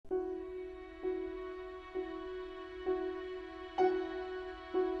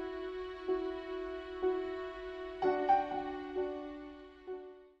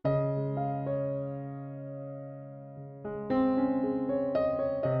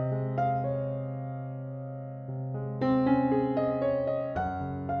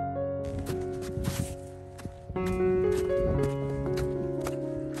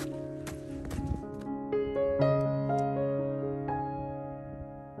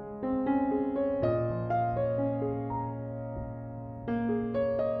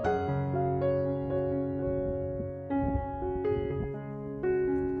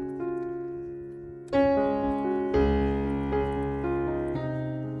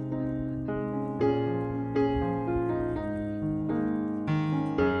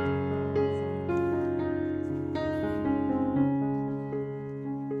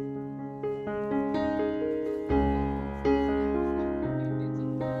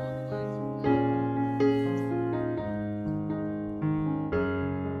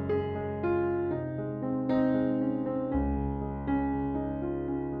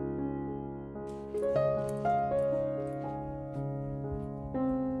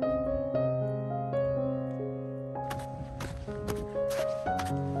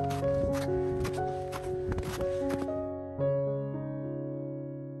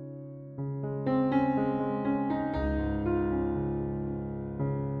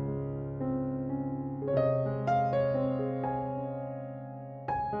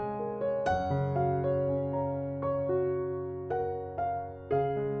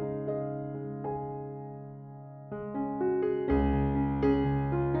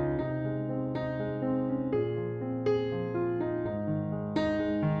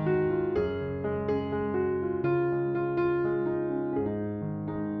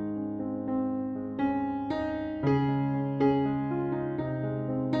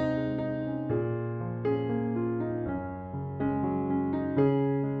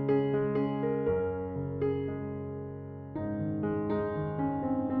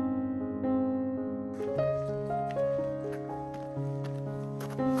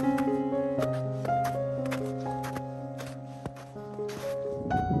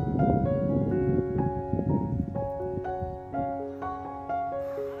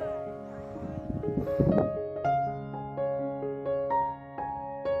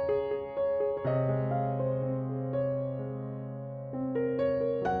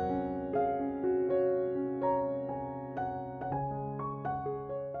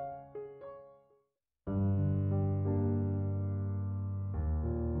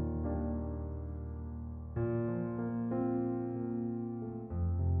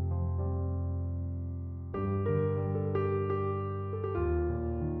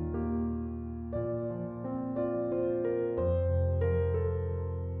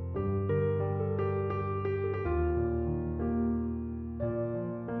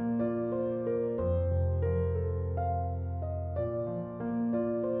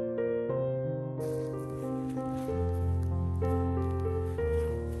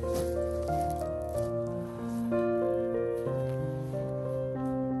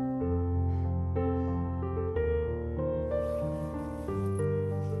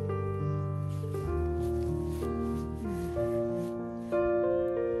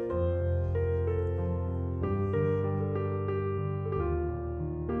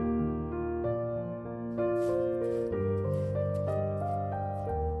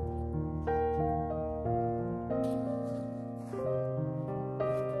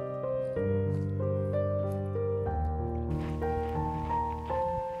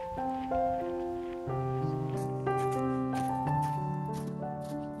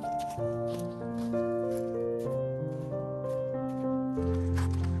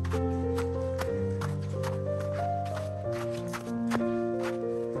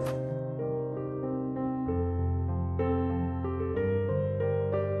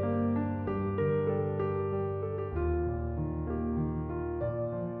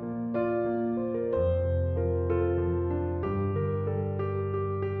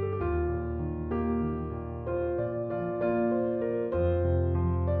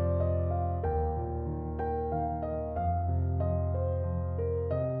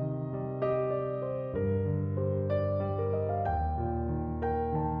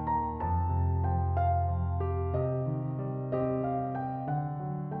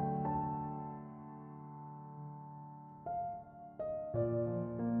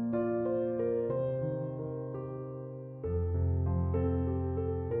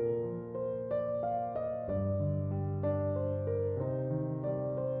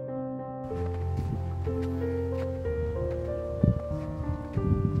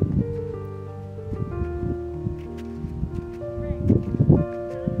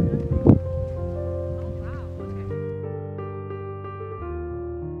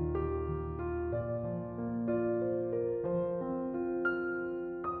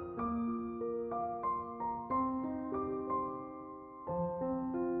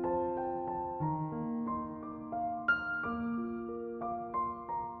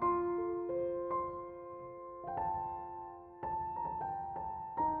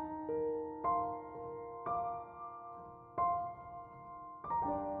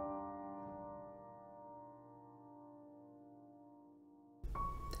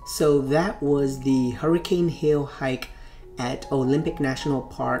So that was the Hurricane Hill hike at Olympic National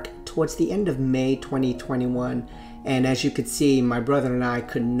Park towards the end of May 2021. And as you could see, my brother and I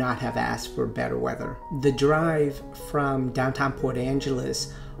could not have asked for better weather. The drive from downtown Port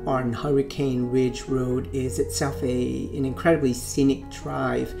Angeles on Hurricane Ridge Road is itself an incredibly scenic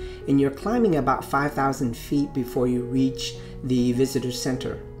drive, and you're climbing about 5,000 feet before you reach the visitor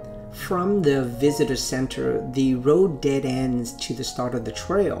center. From the visitor center, the road dead ends to the start of the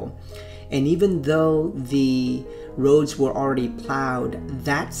trail, and even though the roads were already plowed,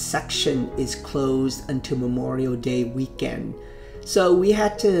 that section is closed until Memorial Day weekend. So we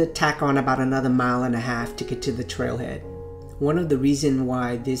had to tack on about another 1.5 miles to get to the trailhead. One of the reasons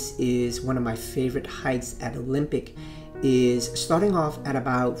why this is one of my favorite hikes at Olympic is starting off at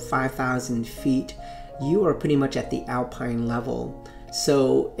about 5,000 feet, you are pretty much at the alpine level.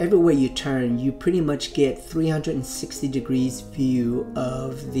 So everywhere you turn, you pretty much get 360 degrees view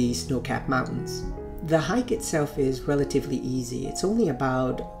of the snow-capped mountains. The hike itself is relatively easy. It's only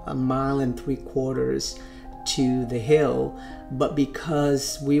about 1.75 miles to the hill, but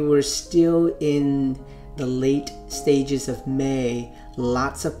because we were still in the late stages of May,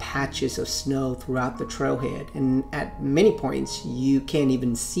 lots of patches of snow throughout the trailhead, and at many points you can't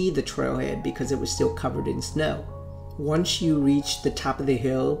even see the trailhead because it was still covered in snow. Once you reach the top of the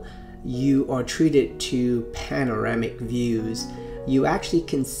hill, you are treated to panoramic views. You actually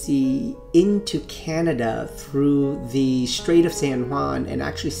can see into Canada through the Strait of San Juan and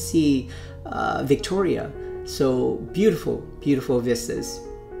actually see Victoria. So beautiful, beautiful vistas.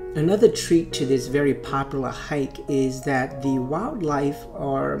 Another treat to this very popular hike is that the wildlife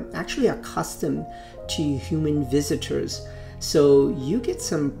are actually accustomed to human visitors. So you get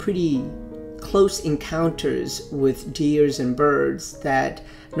some pretty close encounters with deers and birds that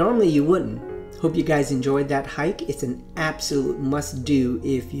normally you wouldn't. Hope you guys enjoyed that hike. It's an absolute must-do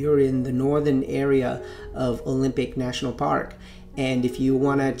if you're in the northern area of Olympic National Park. And if you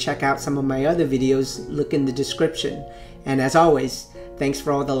want to check out some of my other videos, look in the description. And as always, thanks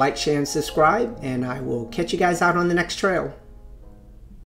for all the like, share, and subscribe, and I will catch you guys out on the next trail.